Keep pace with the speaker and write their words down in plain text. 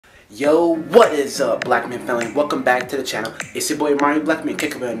Yo, what is up, Black Man family? Welcome back to the channel. It's your boy Mario Black Man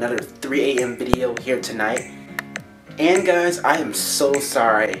kicking with another 3 a.m. video here tonight. And guys, I am so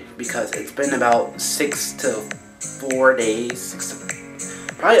sorry because it's been about 6 to 4 days,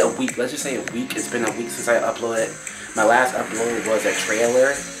 probably a week. Let's just say a week. It's been a week since I uploaded. My last upload was a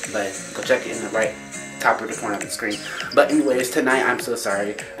trailer, but go check it in the right top of the corner of the screen. But anyways, tonight I'm so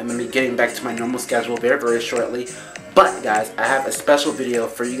sorry. I'm gonna be getting back to my normal schedule very shortly. But guys, I have a special video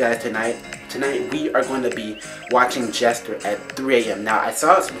for you guys tonight. Tonight we are going to be watching Jester at 3 a.m. Now I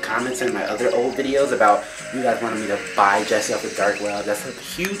saw some comments in my other old videos about you guys wanting me to buy Jesse off the dark web. That's a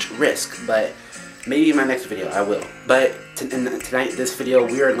huge risk, but maybe in my next video I will. But tonight, this video,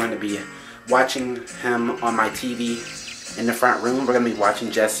 we are going to be watching him on my TV in the front room. We're going to be watching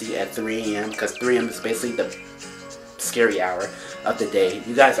Jesse at 3 a.m. because 3 a.m. is basically the scary hour of the day.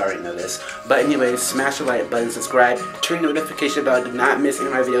 You guys already know this. But anyways, smash the like button, subscribe, turn notification bell. Do not miss any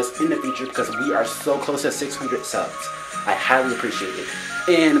of my videos in the future because we are so close to 600 subs. I highly appreciate it.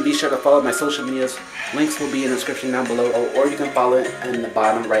 And be sure to follow my social medias. Links will be in the description down below, or you can follow it in the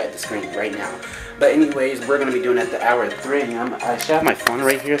bottom right of the screen right now. But anyways, we're going to be doing it at the hour of 3 a.m. I should have my phone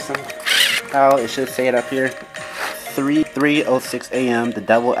right here somehow. It should say it up here. 3:06 a.m. The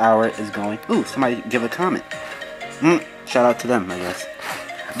double hour is going. Ooh, somebody give a comment. Shout out to them, I guess.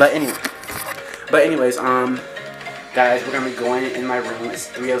 But anyways, guys, we're gonna be going in my room. It's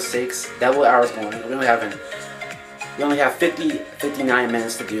 3:06. Double hour's going. We only have 59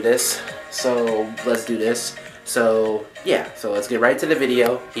 minutes to do this. So let's do this. So yeah, so let's get right to the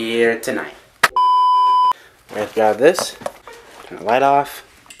video here tonight. Let's grab this. Turn the light off.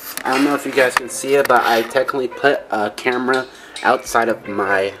 I don't know if you guys can see it, but I technically put a camera outside of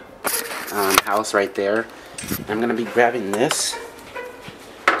my house right there. I'm going to be grabbing this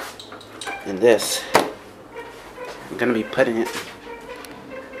and this. I'm going to be putting it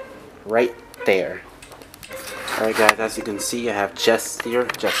right there. Alright guys, as you can see, I have Jester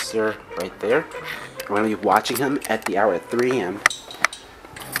right there. I'm going to be watching him at the hour at 3 a.m.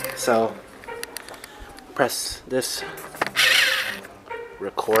 So, press this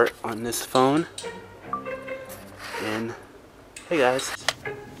record on this phone. And, hey guys.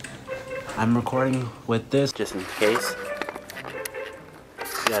 I'm recording with this just in case.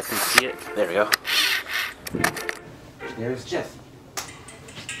 You guys can see it. There we go. There's Jesse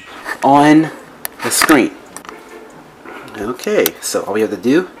on the screen. Okay, so all we have to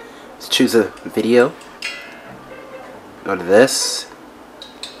do is choose a video. Go to this.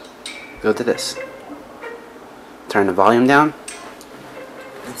 Go to this. Turn the volume down.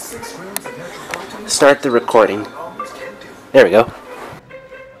 Start the recording. There we go.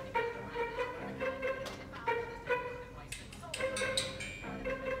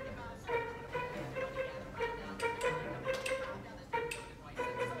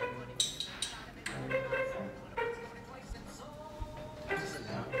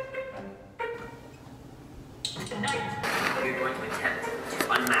 We're going to attempt to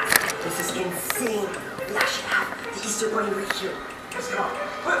unmask. This is insane. We actually have the Easter Bunny right here. Let's go.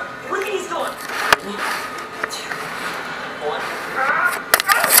 Look at he's going. 3, 2, 1.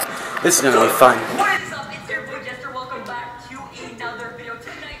 This is gonna be fun. What is up? It's your boy Jester. Welcome back to another video.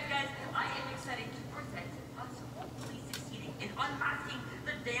 Tonight, guys, I am excited to present us hopefully succeeding in unmasking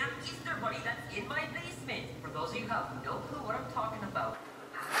the damn Easter Bunny that's in my basement. For those of you who have no clue what I'm talking about,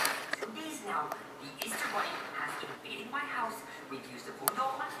 2 days now, the Easter Bunny has invaded my house. We've used the voodoo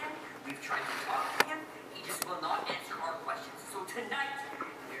doll on him. We've tried to talk to him. He just will not answer our questions. So tonight,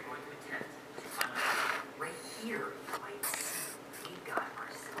 we're going to attempt to unmask him. Right here, you might see we got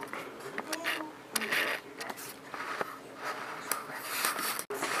ourselves a little that's a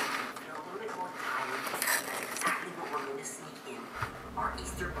little bit more tired. That's exactly what we're going to sneak in. Our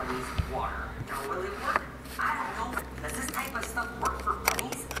Easter Bunny's water. Now, will it work? I don't know. Does this type of stuff work for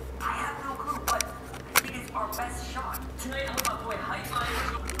bunnies? I have no clue, but I think it's our best shot. Tonight I'm about to play high five.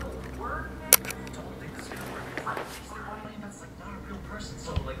 It'll work, man. I don't think this is gonna work. Easter Bunny, that's like not a real person.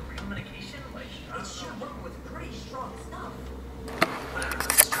 So like real medication? Like it should work with pretty strong stuff.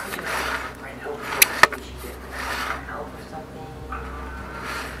 Let's try it right now. We should get help or something.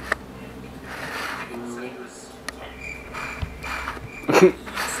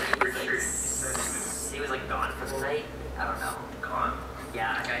 He was like gone for the night. I don't know. Gone?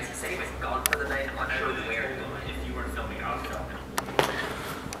 Yeah, guys, he said he was gone for the night. I'm not sure where. If you weren't filming, I was filming.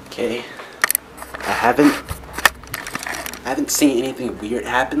 Okay. I haven't seen anything weird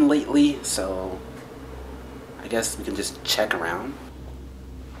happen lately, so I guess we can just check around.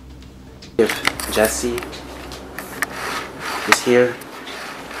 If Jesse is here.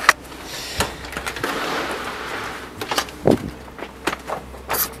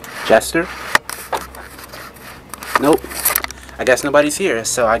 Jester? Nope. I guess nobody's here,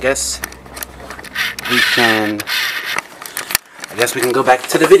 so I guess we can go back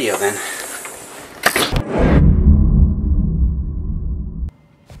to the video then.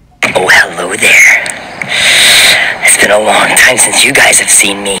 Oh, hello there. It's been a long time since you guys have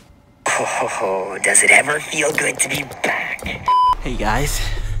seen me. Oh, does it ever feel good to be back? Hey guys.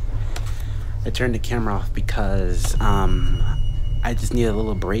 I turned the camera off because I just need a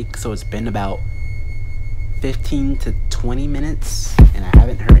little break, so it's been about 15 to 20 minutes and I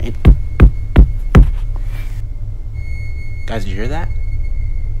haven't heard any. Guys, did you hear that?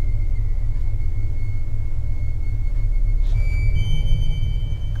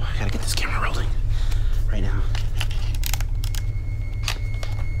 Oh, I gotta get this camera rolling right now.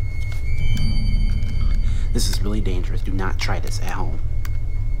 This is really dangerous. Do not try this at home.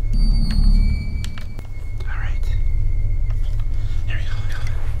 Alright. There we go.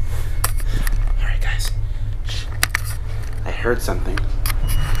 Alright guys. Shh. I heard something.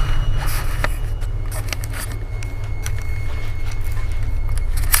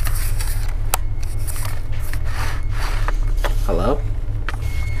 Hello?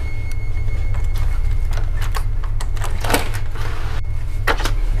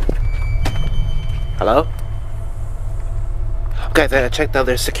 Hello? Guys, I checked the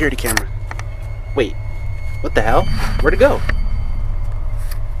other security camera. Wait, what the hell? Where'd it go?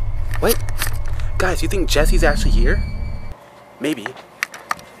 What? Guys, you think Jesse's actually here? Maybe.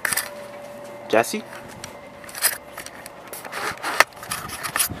 Jesse?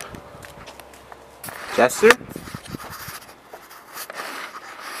 Jester?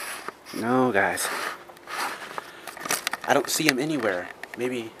 No, guys. I don't see him anywhere.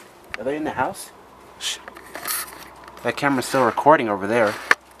 Maybe, are they in the house? Shh. That camera's still recording over there.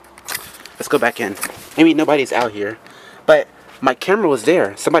 Let's go back in. Maybe nobody's out here. But my camera was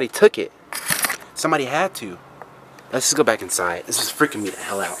there. Somebody took it. Somebody had to. Let's just go back inside. This is freaking me the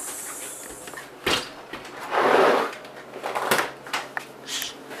hell out.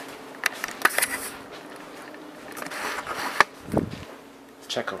 Shh. Let's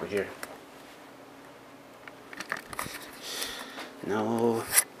check over here. No.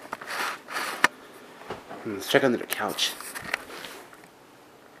 Let's check under the couch.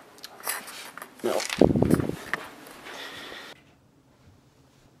 No.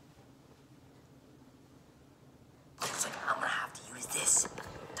 Looks like I'm gonna have to use this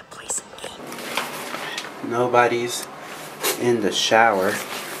to play some game. Nobody's in the shower.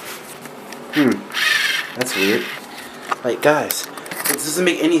 That's weird. Like, guys, this doesn't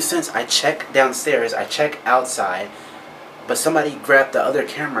make any sense. I check downstairs, I check outside, but somebody grabbed the other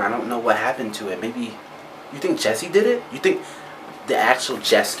camera. I don't know what happened to it. Maybe, you think Jesse did it? You think the actual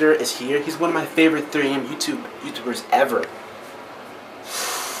Jester is here? He's one of my favorite 3AM YouTubers ever.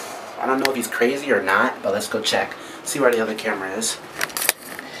 I don't know if he's crazy or not, but let's go check. See where the other camera is.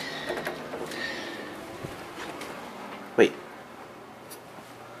 Wait.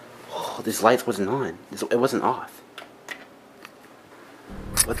 Oh, this light wasn't on. It wasn't off.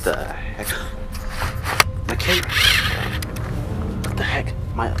 What the heck? My cape. What the heck?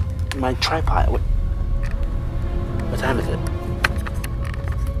 My tripod. What time is it?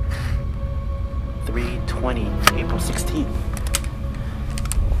 3:20, April 16th.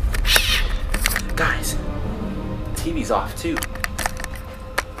 Guys, TV's off too.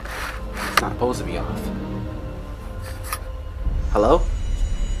 It's not supposed to be off. Hello?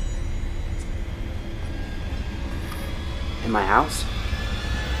 In my house?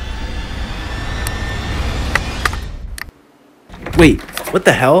 Wait, what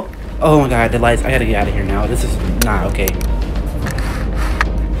the hell? Oh my god, the lights. I gotta get out of here now. This is not okay.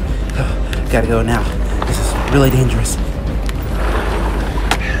 Gotta go now. This is really dangerous.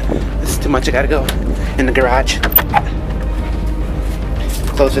 This is too much. I gotta go in the garage.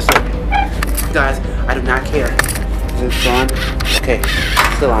 Close this door. Guys, I do not care. Is it still on? Okay,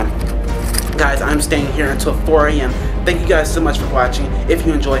 still on. Guys, I'm staying here until 4 AM. Thank you guys so much for watching. If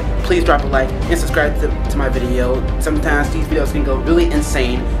you enjoyed, please drop a like and subscribe to my video. Sometimes these videos can go really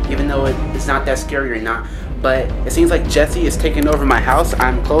insane, even though it's not that scary or not. But it seems like Jesse is taking over my house.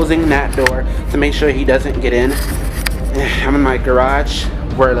 I'm closing that door to make sure he doesn't get in. I'm in my garage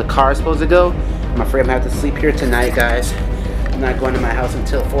where the car is supposed to go. I'm afraid I'm gonna have to sleep here tonight, guys. I'm not going to my house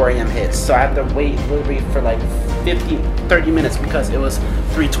until 4 AM hits. So I have to wait literally for like 30 minutes because it was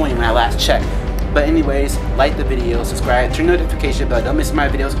 3:20 when I last checked. But anyways, like the video, subscribe, turn notification bell, don't miss my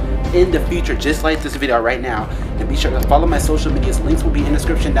videos in the future. Just like this video right now, and be sure to follow my social medias. Links will be in the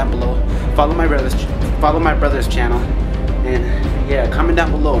description down below. Follow my brother's channel, and yeah, comment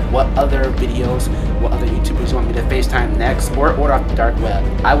down below what other videos what other YouTubers want me to FaceTime next, or order off the dark web.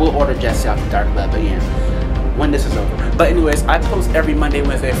 I will order Jesse off the dark web again when this is over. But anyways, I post every Monday,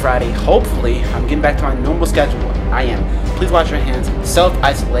 Wednesday, Friday. Hopefully, I'm getting back to my normal schedule. I am. Please wash your hands,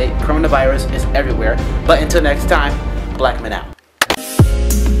 self-isolate. Coronavirus is everywhere. But until next time, Blackman out.